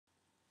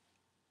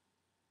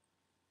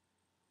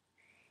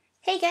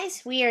Hey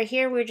guys, we are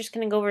here. We're just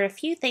going to go over a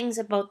few things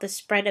about the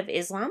spread of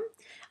Islam.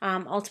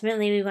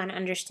 Ultimately, we want to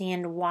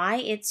understand why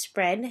it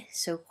spread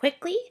so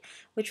quickly,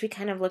 which we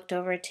kind of looked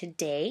over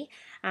today.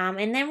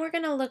 And then we're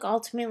going to look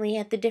ultimately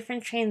at the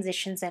different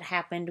transitions that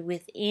happened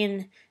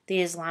within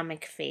the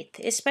Islamic faith,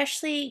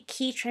 especially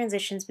key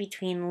transitions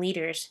between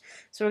leaders.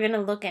 So we're going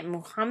to look at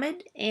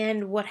Muhammad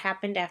and what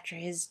happened after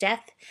his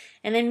death,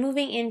 and then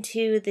moving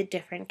into the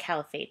different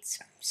caliphates.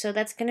 So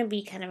that's going to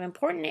be kind of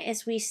important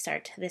as we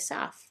start this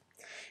off.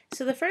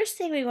 So the first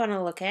thing we want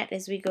to look at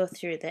as we go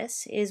through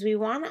this is we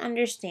want to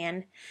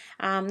understand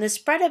the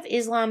spread of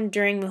Islam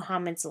during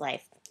Muhammad's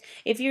life.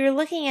 If you're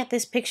looking at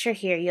this picture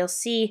here, you'll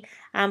see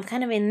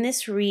kind of in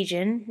this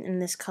region, in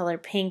this color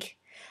pink,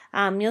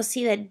 you'll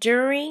see that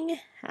during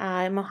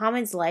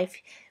Muhammad's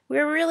life,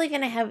 we're really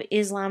going to have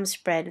Islam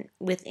spread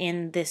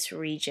within this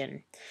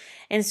region.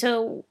 And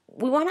so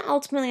we want to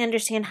ultimately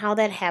understand how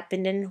that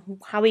happened and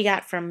how we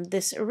got from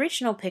this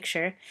original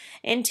picture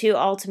into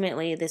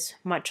ultimately this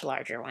much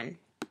larger one.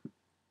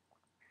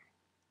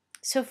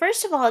 So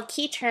first of all, a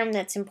key term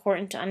that's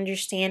important to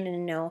understand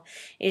and know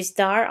is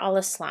Dar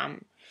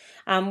al-Islam,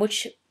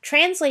 which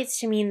translates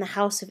to mean the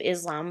house of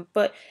Islam,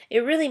 but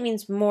it really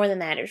means more than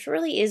that. It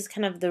really is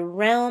kind of the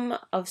realm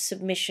of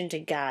submission to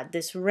God,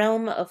 this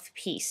realm of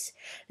peace,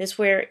 this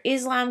where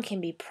Islam can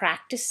be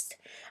practiced,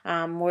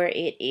 where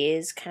it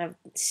is kind of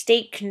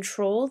state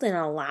controlled and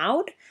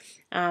allowed.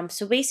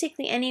 So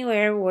basically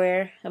anywhere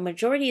where a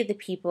majority of the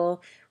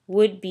people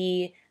would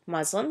be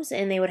Muslims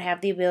and they would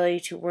have the ability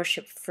to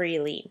worship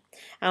freely,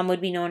 would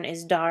be known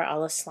as Dar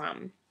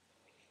al-Islam.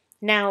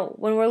 Now,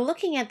 when we're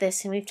looking at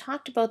this, and we've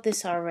talked about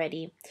this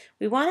already,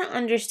 we want to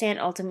understand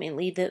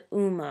ultimately the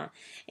umma.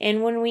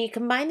 And when we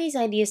combine these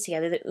ideas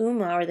together, the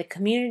umma, or the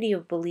community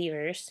of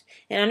believers,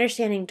 and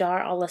understanding Dar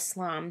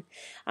al-Islam,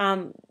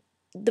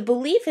 the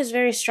belief is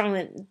very strong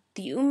that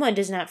the umma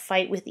does not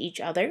fight with each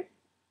other,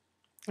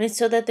 and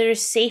so that there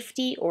is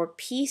safety or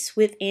peace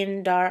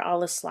within Dar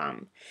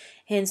al-Islam.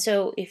 And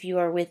so if you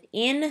are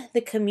within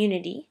the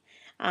community,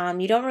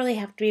 you don't really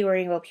have to be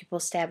worrying about people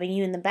stabbing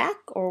you in the back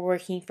or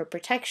working for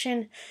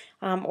protection,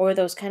 or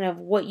those kind of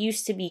what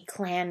used to be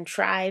clan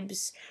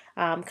tribes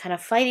kind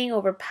of fighting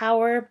over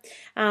power.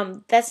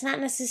 That's not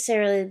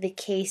necessarily the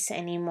case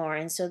anymore.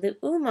 And so the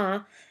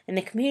Ummah and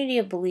the community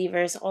of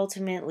believers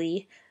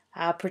ultimately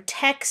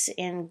protects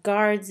and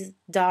guards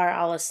Dar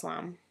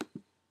al-Islam.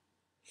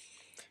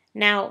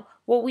 Now,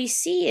 what we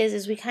see is,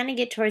 as we kind of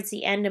get towards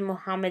the end of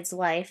Muhammad's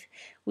life,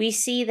 we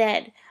see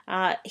that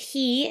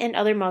he and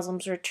other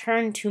Muslims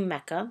return to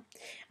Mecca.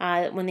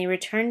 When they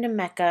return to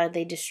Mecca,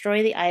 they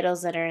destroy the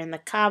idols that are in the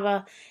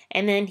Kaaba,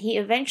 and then he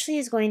eventually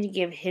is going to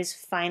give his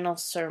final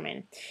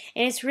sermon.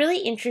 And it's really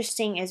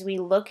interesting as we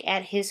look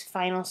at his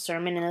final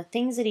sermon and the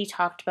things that he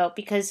talked about,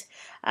 because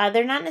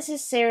they're not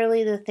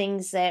necessarily the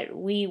things that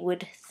we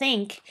would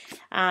think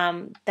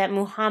that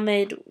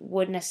Muhammad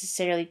would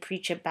necessarily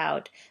preach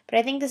about. But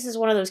I think this is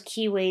one of those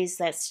key ways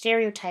that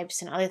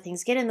stereotypes and other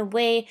things get in the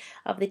way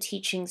of the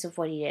teachings of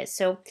what he is.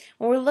 So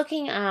when we're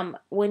looking,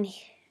 when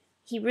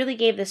he really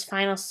gave this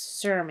final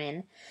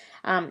sermon,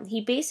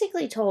 he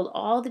basically told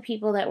all the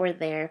people that were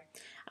there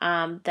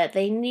that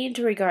they need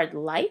to regard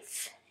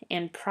life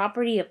and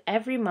property of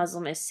every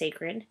Muslim as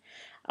sacred,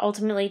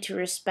 ultimately to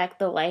respect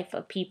the life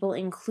of people,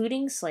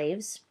 including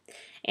slaves,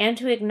 and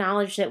to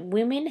acknowledge that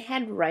women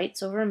had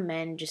rights over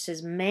men just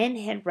as men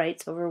had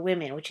rights over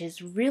women, which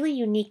is really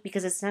unique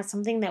because it's not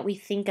something that we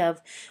think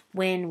of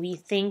when we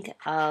think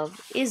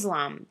of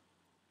Islam.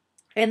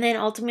 And then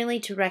ultimately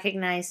to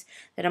recognize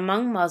that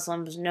among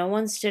Muslims, no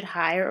one stood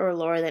higher or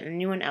lower than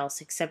anyone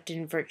else except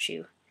in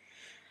virtue.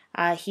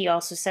 He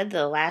also said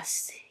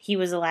he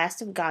was the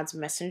last of God's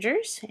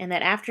messengers, and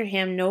that after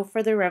him no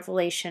further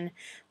revelation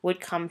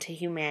would come to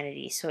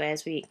humanity. So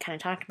as we kind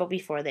of talked about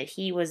before, that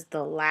he was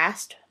the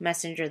last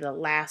messenger, the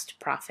last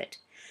prophet.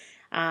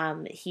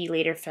 He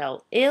later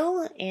fell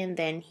ill, and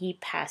then he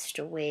passed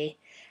away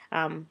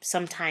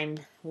sometime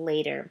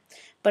later.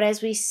 But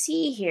as we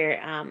see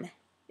here,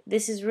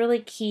 this is really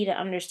key to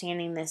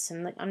understanding this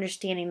and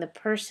understanding the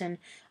person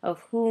of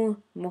who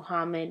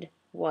Muhammad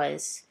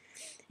was.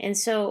 And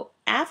so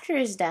after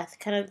his death,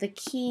 kind of the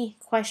key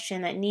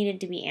question that needed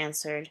to be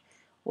answered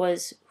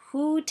was,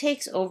 who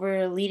takes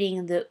over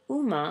leading the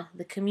Ummah,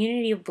 the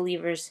community of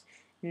believers,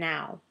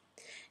 now?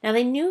 Now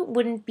they knew it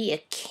wouldn't be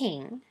a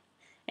king,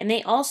 and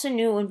they also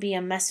knew it would be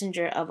a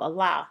messenger of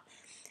Allah.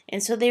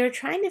 And so they were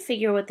trying to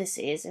figure what this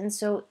is. And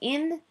so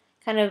in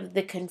kind of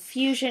the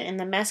confusion and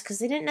the mess, because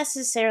they didn't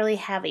necessarily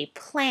have a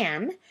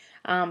plan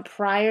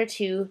prior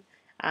to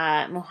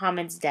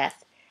Muhammad's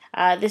death,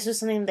 this was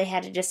something they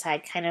had to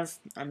decide kind of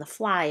on the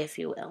fly, if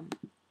you will.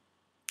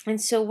 And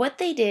so what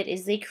they did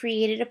is they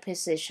created a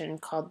position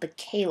called the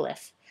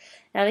Caliph.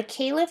 Now the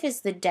Caliph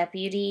is the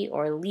deputy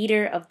or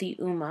leader of the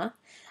Ummah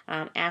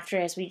after,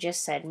 as we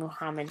just said,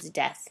 Muhammad's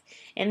death.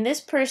 And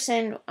this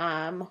person,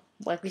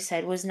 like we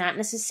said, was not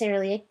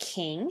necessarily a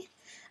king,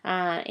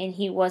 and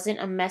he wasn't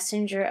a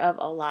messenger of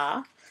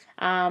Allah.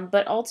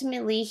 But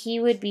ultimately, he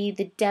would be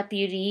the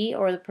deputy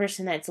or the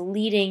person that's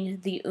leading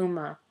the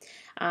umma.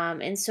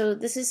 And so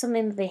this is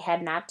something that they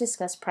had not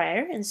discussed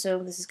prior, and so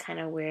this is kind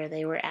of where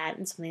they were at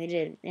and something they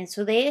did. And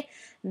so they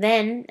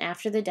then,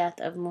 after the death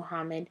of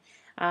Muhammad,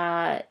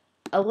 uh,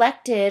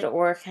 elected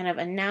or kind of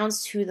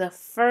announced who the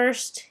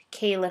first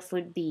caliph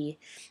would be,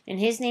 and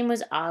his name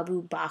was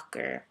Abu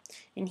Bakr,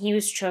 and he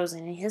was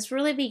chosen. And this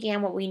really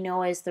began what we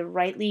know as the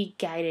rightly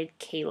guided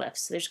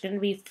caliphs. There's going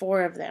to be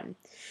 4 of them.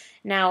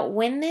 Now,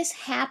 when this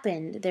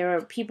happened, there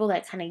were people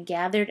that kind of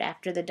gathered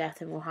after the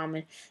death of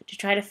Muhammad to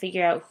try to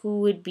figure out who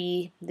would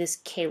be this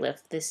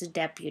caliph, this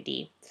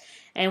deputy.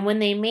 And when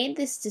they made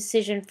this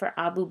decision for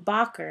Abu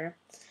Bakr,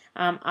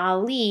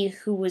 Ali,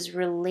 who was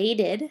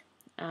related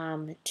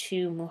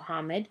to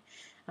Muhammad,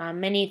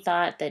 many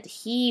thought that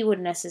he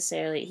would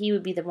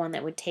be the one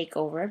that would take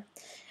over.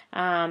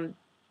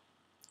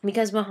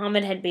 Because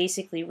Muhammad had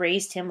basically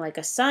raised him like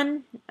a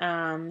son.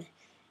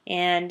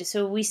 And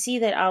so we see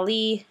that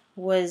Ali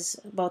was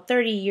about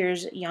 30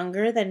 years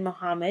younger than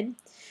Muhammad,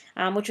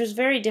 which was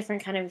very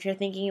different kind of if you're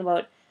thinking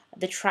about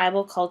the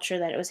tribal culture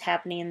that was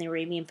happening in the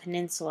Arabian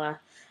Peninsula.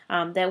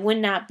 That would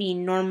not be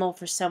normal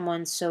for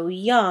someone so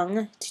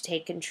young to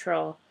take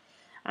control.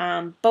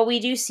 But we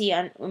do see,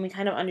 when we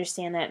kind of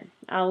understand that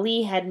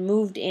Ali had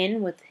moved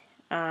in with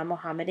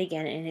Muhammad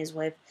again and his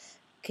wife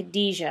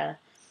Khadijah.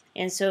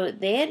 And so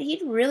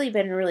he'd really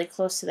been really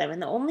close to them. And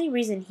the only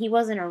reason he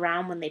wasn't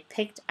around when they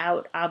picked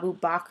out Abu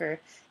Bakr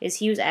is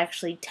he was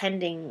actually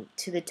tending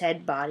to the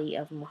dead body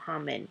of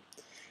Muhammad.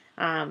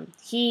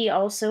 He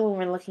also, when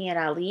we're looking at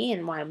Ali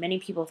and why many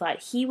people thought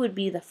he would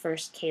be the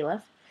first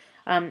caliph,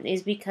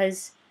 is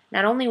because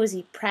not only was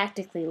he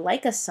practically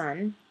like a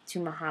son to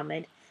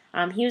Muhammad,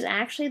 he was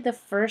actually the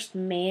first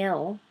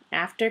male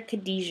after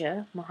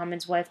Khadijah,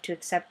 Muhammad's wife, to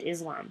accept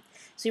Islam.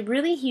 So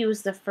really he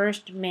was the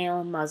first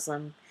male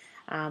Muslim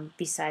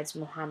besides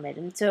Muhammad.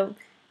 And so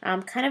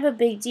kind of a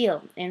big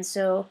deal. And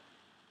so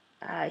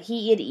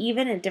he had,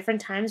 even at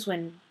different times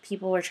when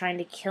people were trying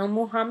to kill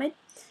Muhammad,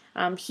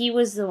 he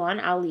was the one,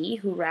 Ali,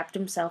 who wrapped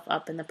himself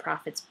up in the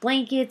Prophet's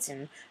blankets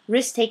and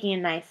risked taking a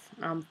knife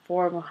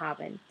for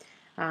Muhammad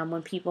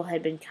when people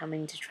had been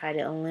coming to try to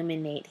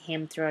eliminate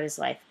him throughout his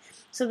life.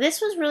 So this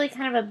was really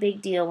kind of a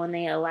big deal when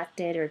they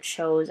elected or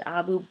chose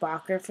Abu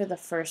Bakr for the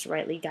first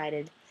rightly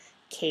guided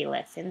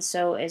caliph. And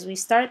so as we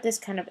start this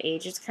kind of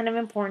age, it's kind of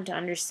important to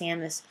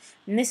understand this.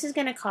 And this is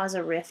going to cause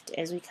a rift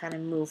as we kind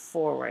of move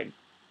forward.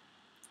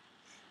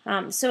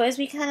 So as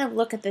we kind of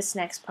look at this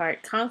next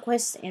part,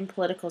 conquest and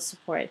political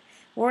support,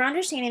 we're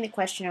understanding the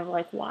question of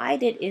like, why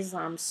did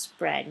Islam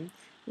spread?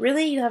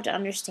 Really, you have to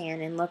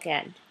understand and look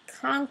at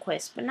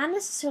conquest, but not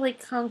necessarily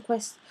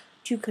conquest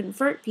to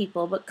convert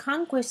people, but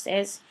conquest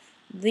as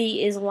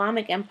the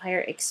Islamic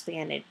Empire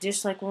expanded,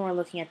 just like when we're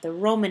looking at the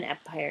Roman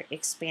Empire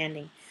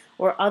expanding,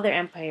 or other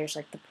empires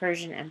like the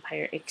Persian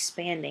Empire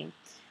expanding.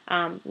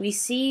 We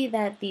see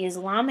that the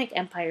Islamic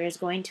Empire is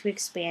going to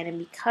expand, and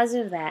because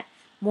of that,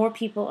 more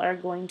people are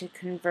going to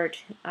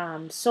convert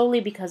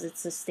solely because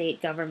it's the state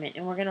government,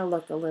 and we're going to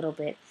look a little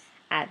bit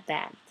at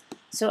that.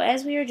 So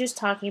as we were just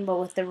talking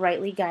about with the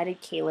rightly guided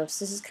caliphs,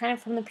 this is kind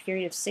of from the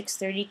period of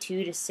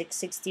 632 to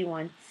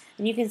 661,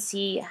 and you can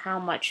see how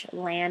much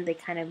land they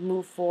kind of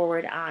move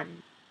forward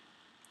on.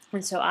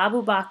 And so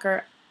Abu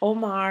Bakr,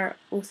 Omar,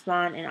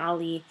 Uthman, and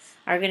Ali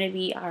are going to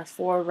be our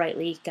 4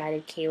 rightly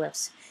guided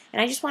caliphs. And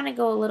I just want to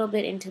go a little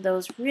bit into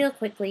those real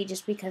quickly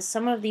just because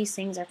some of these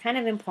things are kind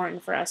of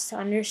important for us to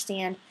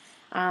understand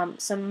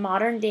some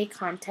modern day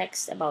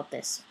context about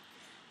this.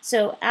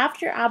 So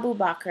after Abu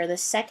Bakr, the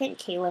second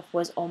caliph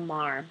was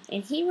Omar,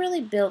 and he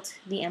really built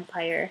the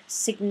empire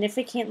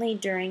significantly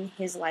during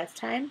his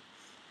lifetime.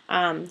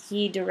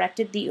 He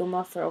directed the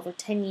Ummah for over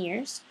 10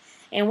 years.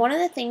 And one of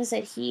the things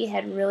that he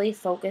had really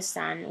focused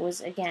on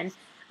was, again,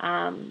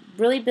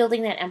 really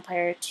building that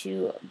empire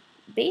to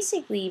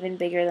basically even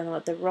bigger than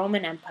what the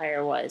Roman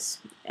Empire was,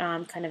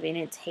 kind of in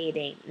its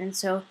heyday. And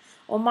so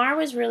Omar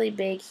was really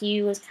big.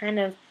 He was kind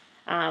of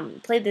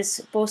played this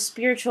both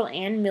spiritual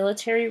and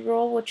military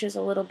role, which is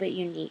a little bit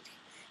unique.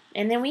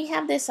 And then we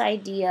have this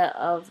idea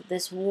of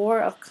this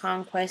war of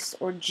conquest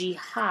or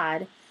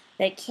jihad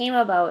that came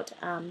about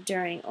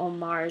during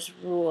Omar's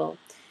rule.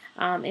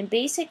 And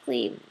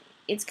basically,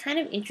 it's kind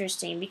of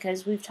interesting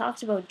because we've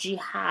talked about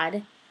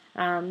jihad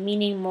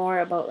meaning more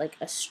about like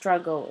a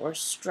struggle or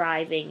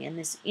striving and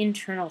this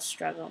internal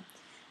struggle.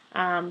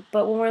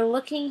 But when we're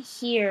looking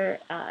here,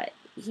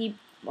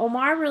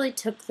 Omar really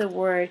took the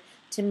word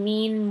to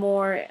mean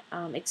more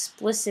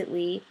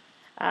explicitly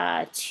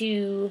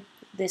to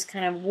this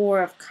kind of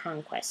war of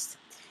conquest.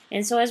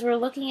 And so as we're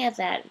looking at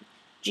that,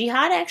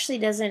 jihad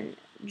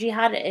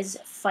is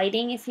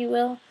fighting, if you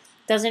will,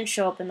 doesn't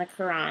show up in the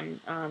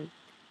Quran.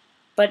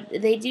 But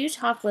they do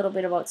talk a little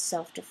bit about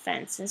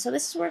self-defense. And so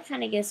this is where it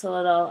kind of gets a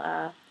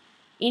little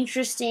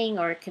interesting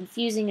or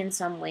confusing in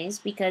some ways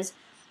because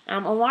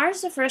Omar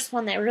is the first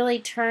one that really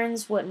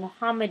turns what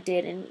Muhammad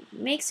did and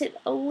makes it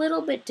a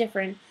little bit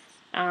different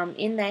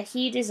in that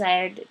he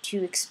desired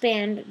to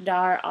expand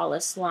Dar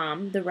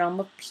al-Islam, the realm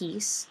of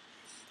peace,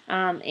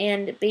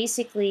 and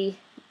basically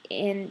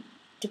in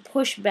to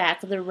push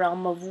back the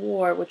realm of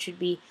war, which would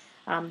be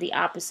the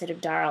opposite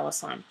of Dar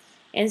al-Islam.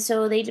 And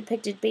so they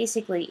depicted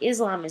basically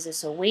Islam as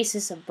this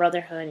oasis of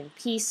brotherhood and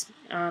peace,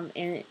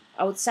 and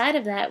outside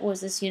of that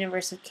was this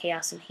universe of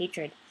chaos and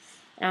hatred.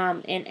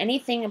 And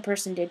anything a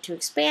person did to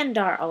expand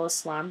Dar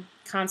al-Islam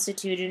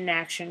constituted an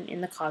action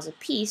in the cause of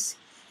peace,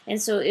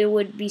 and so it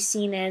would be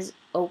seen as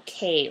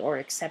okay or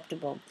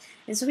acceptable.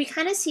 And so we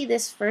kind of see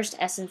this first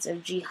essence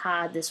of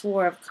jihad, this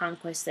war of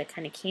conquest that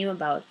kind of came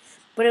about,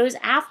 but it was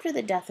after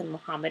the death of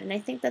Muhammad, and I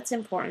think that's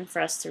important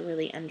for us to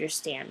really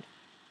understand.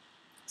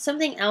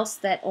 Something else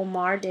that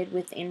Omar did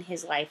within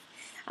his life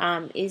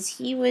is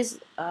he was,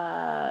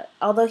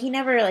 although he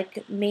never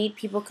like made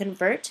people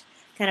convert,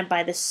 kind of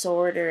by the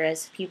sword, or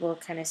as people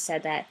kind of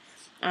said that,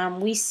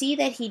 we see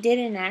that he did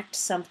enact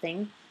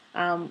something,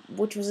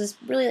 which was this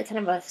really kind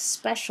of a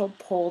special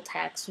poll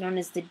tax known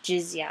as the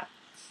jizya.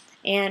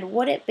 And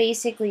what it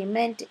basically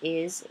meant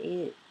is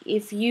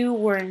if you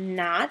were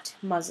not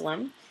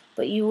Muslim,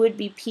 but you would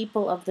be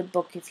people of the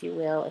book, if you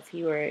will, if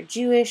you were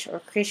Jewish or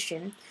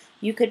Christian,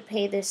 you could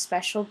pay this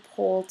special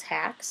poll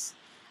tax,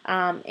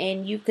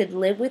 and you could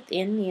live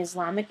within the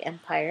Islamic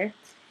Empire,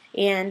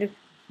 and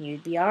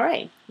you'd be all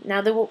right.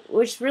 Now,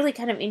 what's really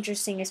kind of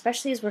interesting,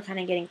 especially as we're kind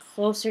of getting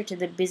closer to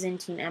the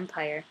Byzantine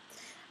Empire,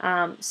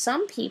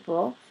 some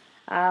people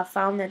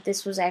found that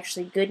this was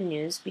actually good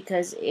news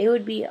because it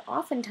would be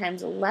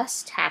oftentimes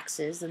less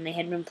taxes than they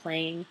had been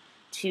paying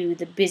to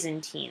the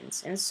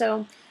Byzantines. And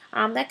so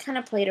that kind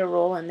of played a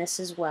role in this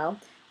as well.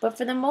 But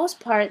for the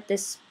most part,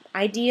 this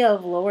idea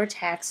of lower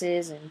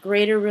taxes and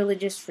greater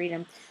religious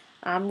freedom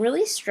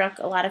really struck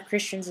a lot of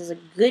Christians as a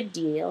good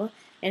deal.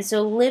 And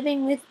so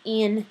living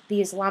within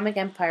the Islamic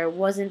Empire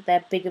wasn't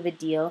that big of a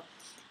deal.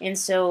 And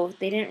so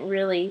they didn't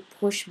really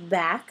push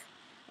back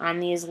on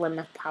the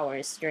Islamic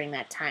powers during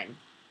that time.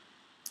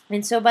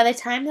 And so by the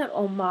time that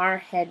Omar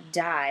had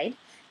died,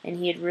 and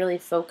he had really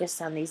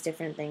focused on these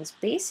different things,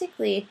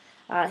 basically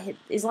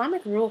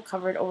Islamic rule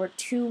covered over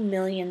 2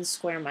 million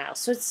square miles.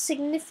 So it's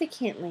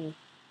significantly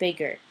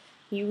bigger.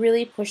 He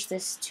really pushed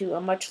this to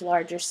a much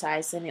larger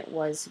size than it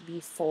was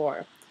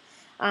before.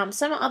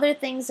 Some other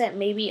things that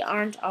maybe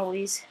aren't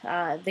always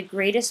the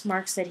greatest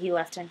marks that he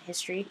left on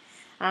history.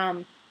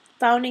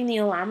 Founding the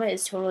ulama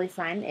is totally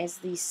fine as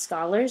these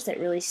scholars that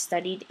really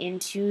studied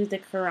into the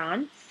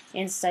Quran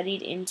and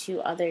studied into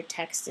other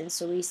texts, and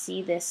so we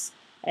see this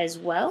as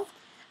well.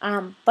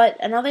 But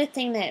another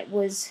thing that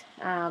was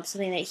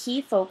something that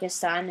he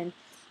focused on,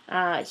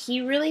 and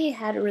he really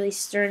had really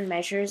stern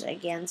measures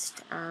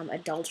against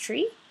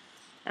adultery.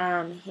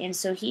 And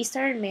so he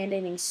started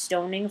mandating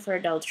stoning for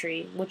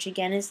adultery, which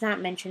again is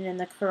not mentioned in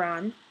the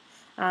Quran.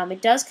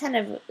 It does kind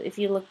of, if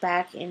you look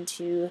back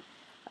into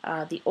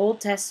the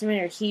Old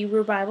Testament or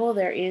Hebrew Bible,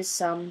 there is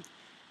some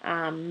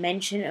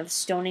mention of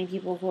stoning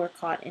people who are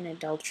caught in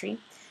adultery.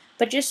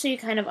 But just so you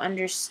kind of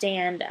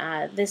understand,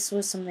 this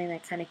was something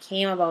that kind of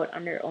came about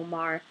under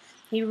Omar.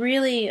 He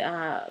really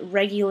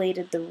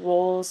regulated the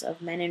roles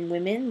of men and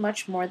women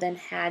much more than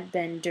had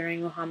been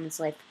during Muhammad's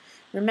life.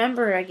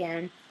 Remember,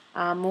 again,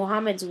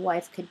 Muhammad's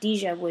wife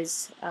Khadijah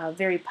was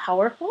very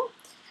powerful,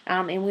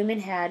 and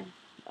women had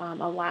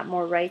a lot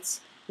more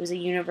rights. It was a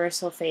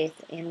universal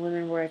faith, and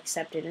women were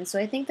accepted. And so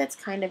I think that's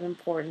kind of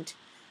important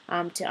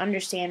to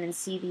understand and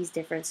see these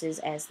differences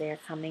as they're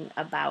coming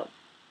about.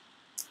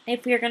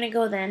 If we're going to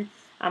go then,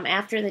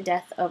 after the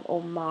death of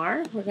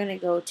Omar, we're going to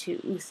go to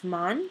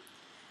Uthman.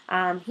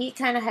 He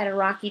kind of had a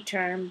rocky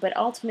term, but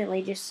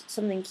ultimately just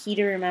something key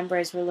to remember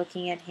as we're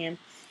looking at him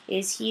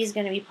is he's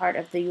going to be part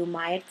of the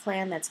Umayyad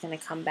clan that's going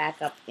to come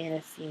back up in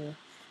a few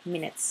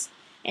minutes.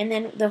 And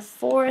then the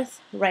fourth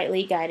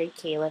rightly guided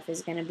caliph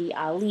is going to be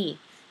Ali.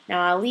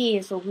 Now Ali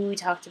is who we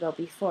talked about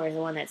before, the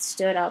one that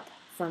stood up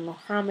for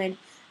Muhammad.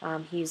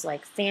 He's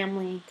like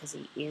family, because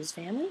he is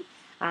family.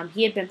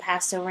 He had been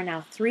passed over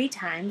now 3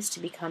 times to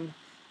become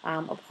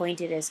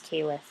appointed as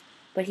caliph.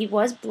 But he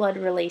was blood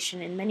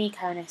relation, and many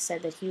kind of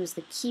said that he was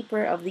the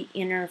keeper of the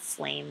inner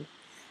flame.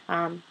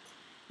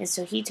 And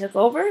so he took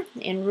over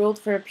and ruled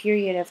for a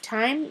period of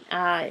time.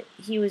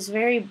 He was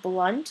very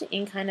blunt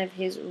in kind of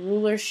his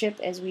rulership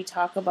as we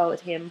talk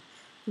about him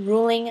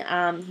ruling.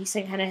 He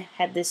said kind of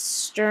had this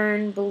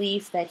stern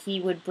belief that he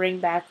would bring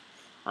back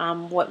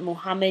what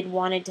Muhammad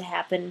wanted to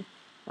happen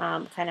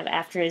kind of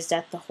after his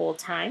death the whole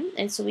time.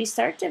 And so we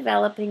start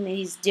developing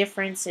these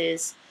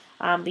differences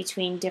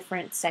between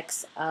different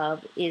sects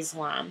of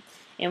Islam.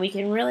 And we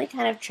can really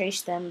kind of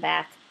trace them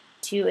back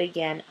to,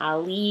 again,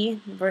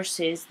 Ali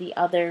versus the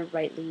other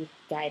rightly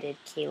guided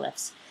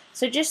caliphs.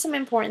 So just some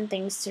important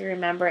things to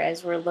remember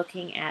as we're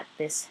looking at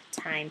this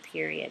time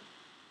period.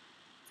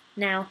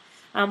 Now,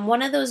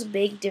 one of those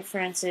big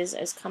differences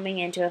is coming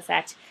into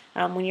effect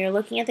when you're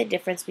looking at the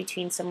difference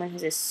between someone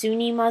who's a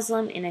Sunni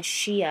Muslim and a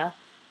Shia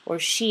or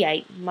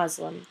Shiite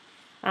Muslim.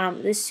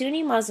 The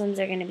Sunni Muslims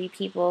are going to be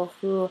people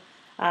who,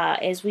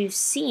 as we've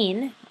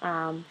seen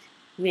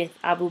with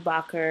Abu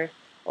Bakr,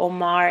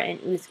 Omar, and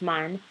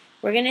Uthman,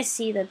 we're going to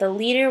see that the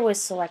leader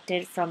was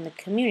selected from the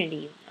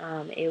community.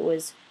 It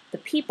was the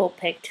people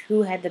picked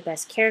who had the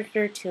best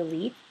character to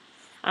lead.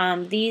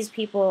 These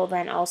people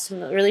then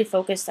also really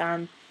focused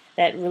on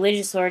that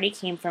religious authority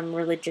came from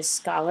religious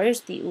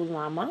scholars, the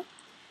ulama.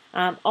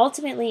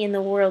 Ultimately, in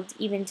the world,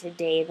 even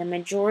today, the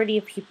majority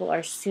of people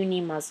are Sunni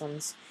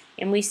Muslims,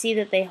 and we see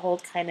that they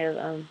hold kind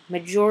of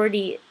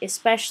majority,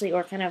 especially,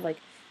 or kind of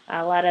like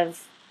a lot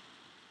of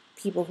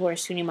people who are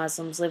Sunni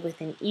Muslims live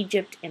within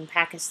Egypt and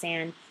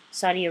Pakistan,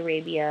 Saudi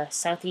Arabia,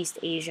 Southeast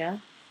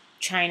Asia,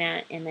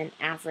 China, and then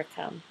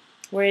Africa.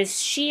 Whereas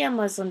Shia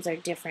Muslims are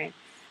different.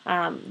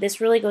 This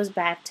really goes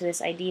back to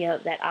this idea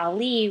that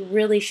Ali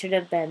really should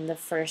have been the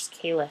first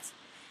caliph,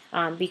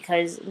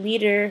 because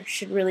leader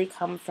should really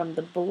come from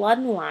the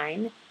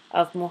bloodline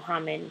of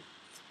Muhammad.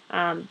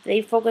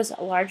 They focus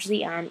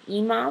largely on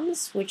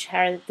imams, which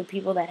are the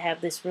people that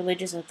have this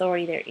religious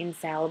authority. They're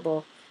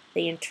infallible.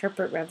 They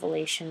interpret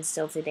revelation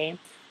still today.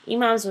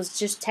 Imams was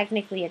just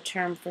technically a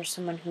term for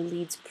someone who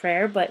leads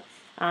prayer, but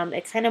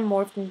it kind of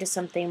morphed into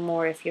something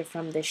more if you're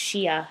from the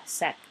Shia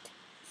sect.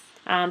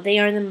 They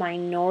are the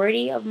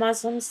minority of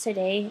Muslims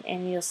today,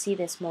 and you'll see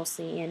this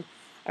mostly in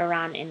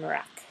Iran and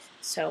Iraq.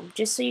 So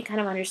just so you kind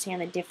of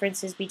understand the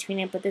differences between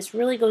it, but this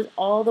really goes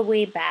all the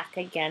way back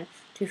again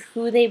to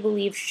who they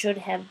believe should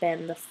have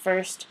been the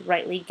first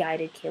rightly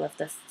guided caliph,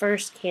 the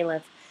first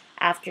caliph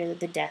after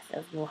the death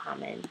of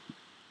Muhammad.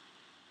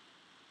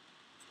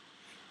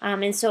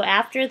 And so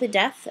after the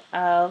death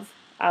of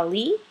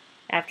Ali,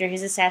 after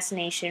his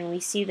assassination,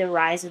 we see the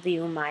rise of the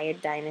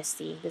Umayyad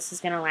dynasty. This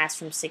is going to last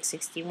from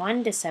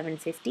 661 to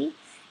 750.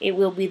 It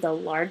will be the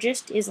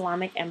largest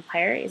Islamic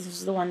empire. This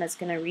is the one that's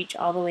going to reach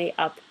all the way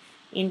up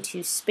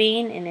into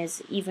Spain and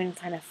is even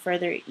kind of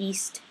further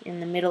east in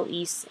the Middle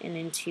East and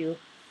into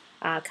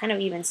kind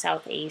of even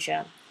South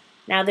Asia.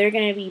 Now they're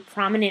going to be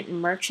prominent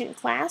merchant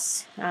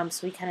class, so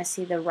we kind of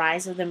see the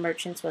rise of the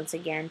merchants once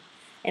again.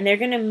 And they're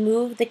going to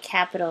move the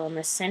capital in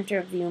the center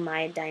of the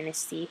Umayyad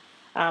dynasty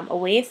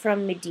away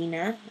from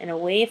Medina and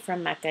away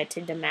from Mecca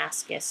to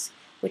Damascus,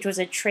 which was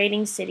a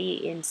trading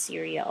city in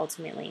Syria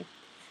ultimately.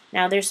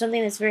 Now, there's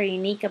something that's very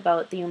unique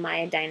about the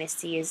Umayyad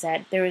dynasty is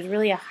that there was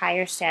really a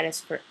higher status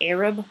for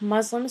Arab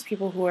Muslims,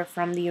 people who are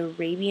from the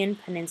Arabian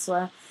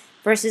Peninsula,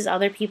 versus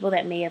other people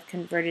that may have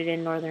converted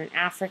in northern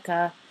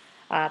Africa,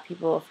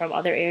 people from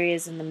other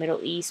areas in the Middle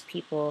East,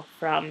 people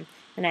from,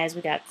 and as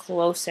we got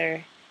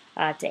closer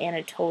to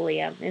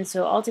Anatolia. And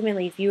so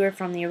ultimately, if you were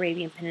from the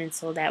Arabian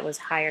Peninsula, that was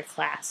higher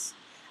class.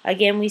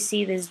 Again, we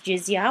see this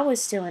jizya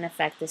was still in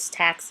effect, this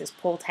tax, this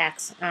poll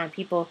tax on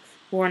people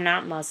who are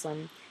not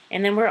Muslim.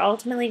 And then we're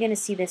ultimately going to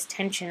see this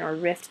tension or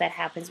rift that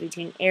happens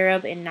between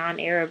Arab and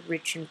non-Arab,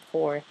 rich and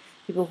poor,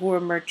 people who are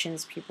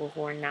merchants, people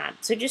who are not.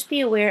 So just be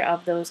aware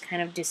of those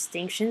kind of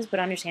distinctions, but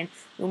understand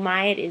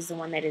Umayyad is the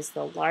one that is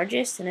the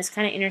largest, and this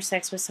kind of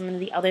intersects with some of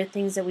the other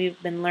things that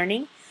we've been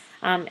learning.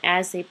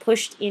 As they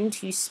pushed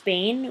into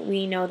Spain,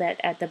 we know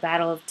that at the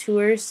Battle of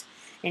Tours,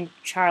 and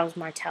Charles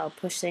Martel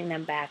pushing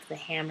them back, the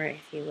hammer,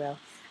 if you will.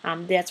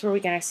 That's where we're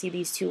going to see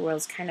these two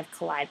worlds kind of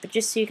collide, but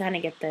just so you kind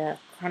of get the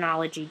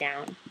chronology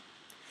down.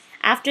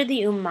 After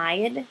the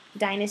Umayyad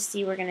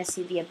dynasty, we're going to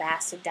see the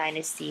Abbasid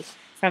dynasty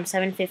from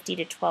 750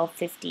 to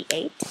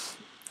 1258.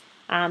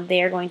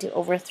 They are going to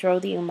overthrow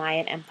the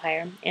Umayyad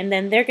Empire, and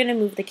then they're going to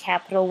move the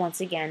capital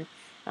once again,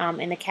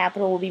 and the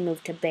capital will be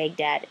moved to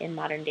Baghdad in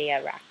modern-day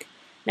Iraq.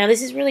 Now,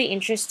 this is really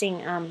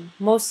interesting,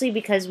 mostly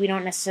because we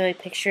don't necessarily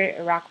picture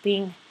Iraq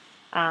being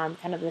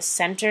kind of the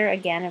center,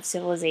 again, of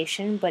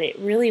civilization, but it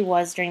really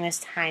was during this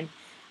time,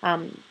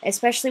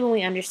 especially when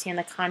we understand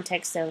the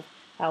context of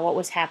what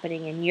was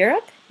happening in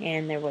Europe,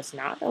 and there was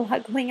not a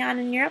lot going on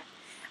in Europe.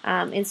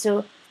 And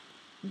so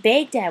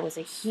Baghdad was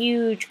a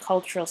huge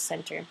cultural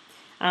center.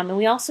 And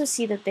we also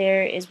see that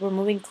we're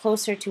moving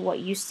closer to what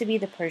used to be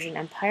the Persian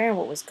Empire and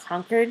what was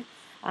conquered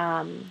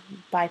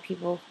by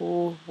people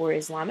who were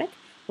Islamic.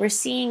 We're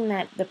seeing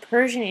that the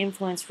Persian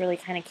influence really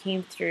kind of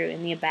came through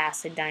in the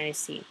Abbasid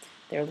dynasty.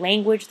 Their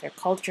language, their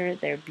culture,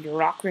 their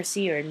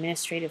bureaucracy or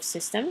administrative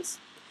systems.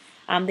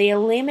 They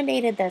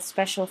eliminated that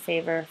special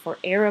favor for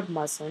Arab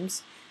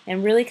Muslims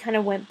and really kind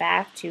of went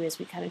back to, as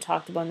we kind of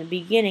talked about in the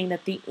beginning,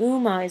 that the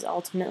umma is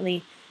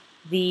ultimately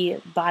the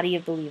body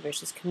of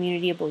believers, this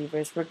community of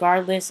believers,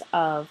 regardless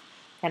of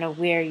kind of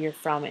where you're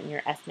from and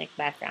your ethnic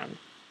background.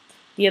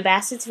 The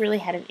Abbasids really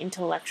had an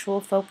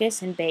intellectual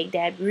focus, and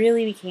Baghdad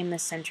really became the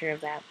center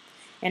of that.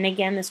 And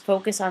again, this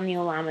focus on the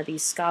ulama,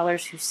 these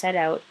scholars who set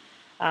out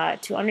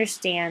to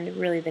understand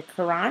really the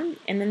Quran,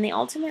 and then they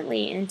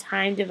ultimately, in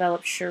time,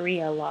 developed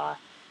Sharia law,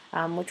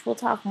 which we'll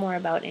talk more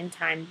about in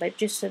time, but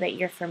just so that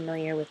you're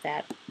familiar with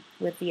that,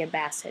 with the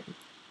Abbasid.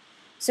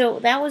 So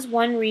that was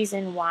one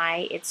reason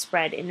why it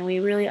spread, and we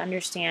really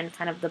understand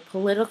kind of the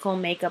political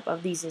makeup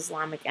of these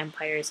Islamic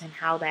empires and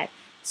how that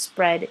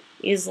spread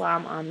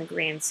Islam on the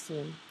grand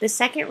scheme. The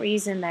second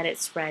reason that it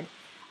spread,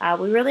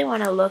 we really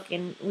want to look,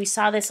 and we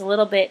saw this a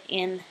little bit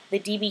in the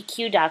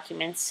DBQ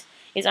documents,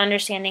 is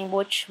understanding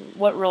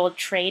what role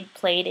trade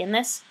played in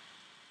this.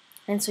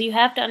 And so you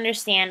have to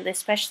understand,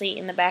 especially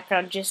in the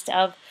background just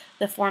of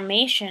the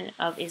formation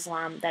of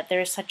Islam, that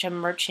there is such a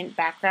merchant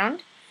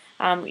background.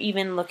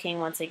 even looking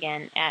once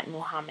again at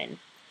Muhammad.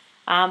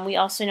 We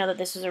also know that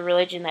this was a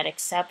religion that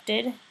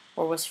accepted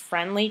or was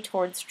friendly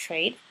towards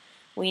trade.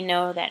 We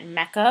know that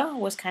Mecca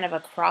was kind of a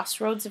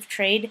crossroads of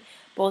trade,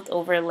 both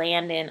over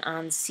land and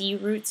on sea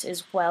routes,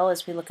 as well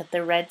as we look at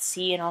the Red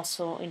Sea and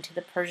also into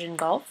the Persian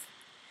Gulf.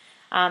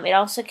 It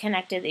also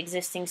connected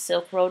existing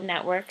Silk Road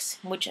networks,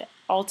 which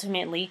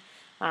ultimately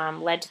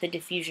led to the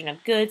diffusion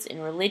of goods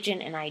and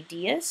religion and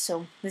ideas.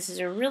 So this is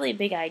a really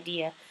big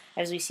idea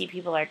as we see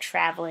people are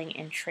traveling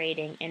and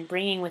trading and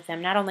bringing with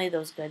them not only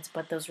those goods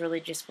but those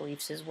religious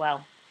beliefs as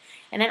well.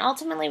 And then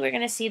ultimately we're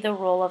going to see the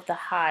role of the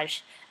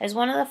Hajj. As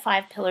one of the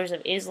 5 pillars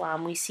of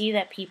Islam, we see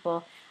that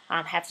people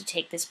have to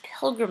take this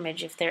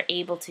pilgrimage if they're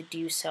able to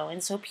do so.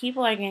 And so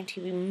people are going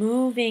to be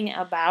moving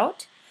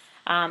about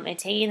and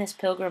taking this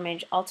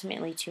pilgrimage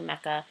ultimately to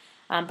Mecca.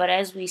 But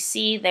as we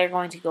see, they're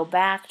going to go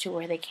back to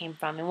where they came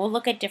from. And we'll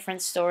look at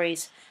different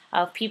stories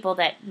of people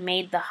that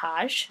made the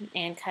Hajj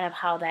and kind of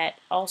how that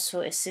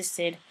also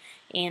assisted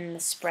in the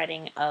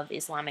spreading of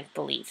Islamic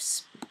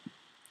beliefs.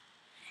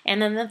 And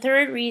then the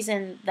third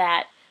reason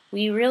that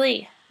we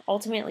really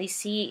ultimately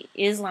see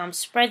Islam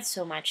spread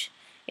so much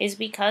is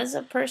because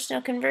of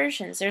personal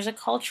conversions. There's a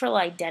cultural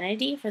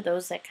identity for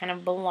those that kind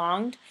of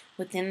belonged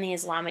within the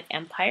Islamic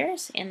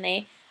empires, and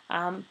they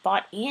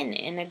bought in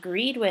and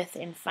agreed with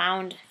and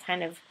found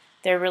kind of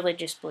their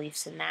religious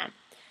beliefs in that.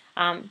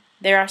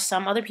 There are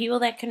some other people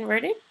that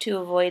converted to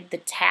avoid the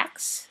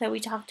tax that we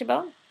talked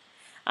about.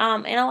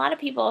 And a lot of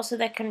people also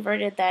that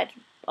converted that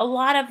a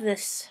lot of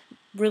this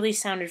really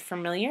sounded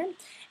familiar,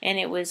 and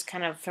it was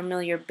kind of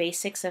familiar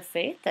basics of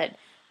faith that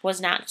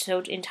was not so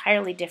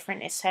entirely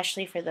different,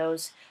 especially for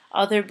those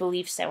other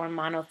beliefs that were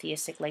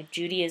monotheistic like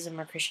Judaism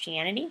or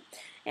Christianity.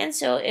 And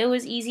so it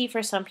was easy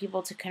for some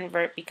people to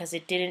convert because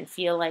it didn't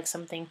feel like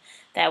something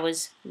that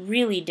was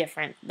really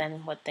different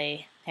than what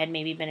they had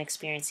maybe been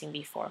experiencing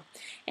before.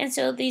 And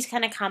so these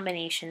kind of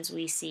combinations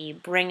we see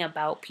bring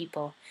about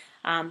people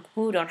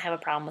who don't have a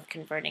problem with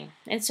converting.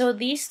 And so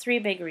these 3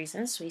 big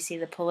reasons, we see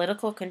the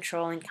political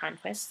control and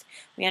conquest,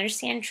 we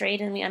understand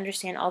trade, and we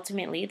understand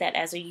ultimately that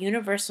as a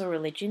universal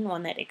religion,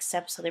 one that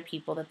accepts other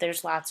people, that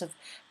there's lots of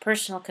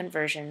personal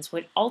conversions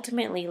would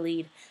ultimately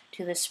lead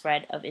to the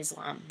spread of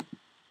Islam.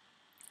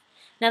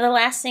 Now the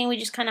last thing, we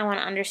just kind of want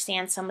to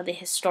understand some of the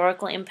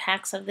historical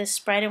impacts of this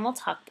spread, and we'll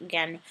talk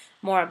again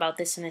more about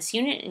this in this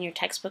unit, and your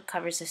textbook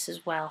covers this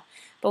as well.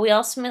 But we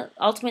also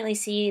ultimately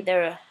see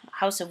the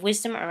House of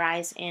Wisdom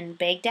arise in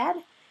Baghdad.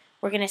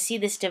 We're going to see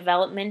this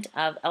development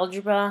of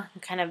algebra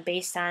kind of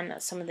based on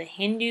some of the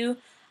Hindu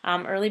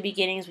early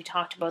beginnings. We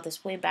talked about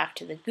this way back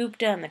to the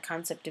Gupta and the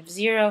concept of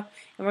zero,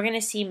 and we're going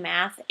to see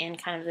math and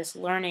kind of this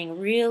learning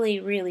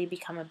really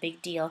become a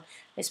big deal,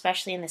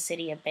 especially in the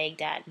city of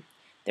Baghdad.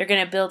 They're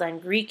going to build on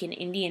Greek and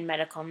Indian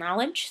medical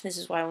knowledge. This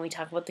is why when we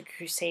talk about the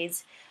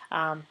Crusades,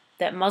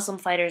 that Muslim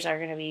fighters are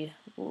going to be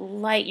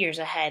light years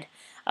ahead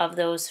of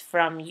those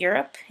from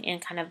Europe in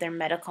kind of their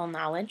medical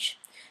knowledge.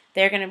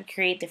 They're going to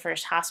create the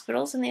first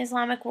hospitals in the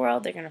Islamic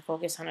world. They're going to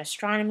focus on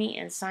astronomy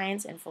and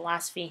science and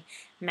philosophy,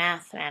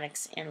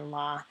 mathematics, and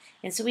law.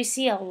 And so we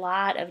see a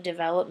lot of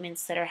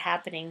developments that are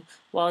happening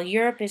while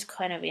Europe is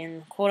kind of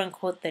in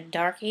quote-unquote the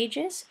dark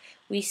ages.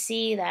 We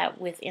see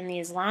that within the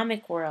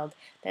Islamic world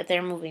that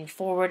they're moving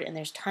forward and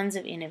there's tons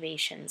of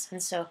innovations.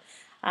 And so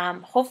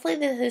hopefully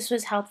this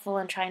was helpful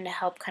in trying to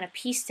help kind of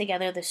piece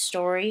together the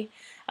story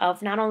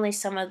of not only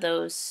some of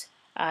those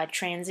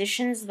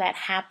transitions that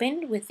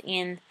happened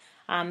within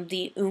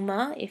the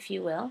umma, if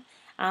you will,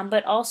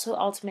 but also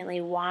ultimately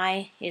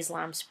why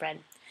Islam spread.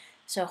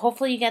 So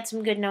hopefully you get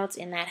some good notes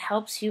and that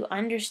helps you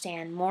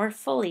understand more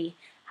fully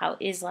how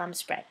Islam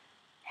spread.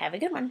 Have a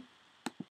good one.